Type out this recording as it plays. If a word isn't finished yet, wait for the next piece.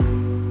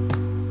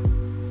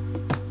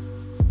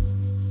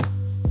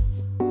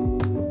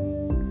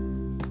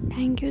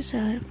you,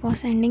 sir, for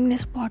sending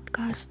this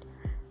podcast.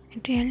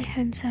 It really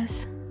helps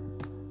us.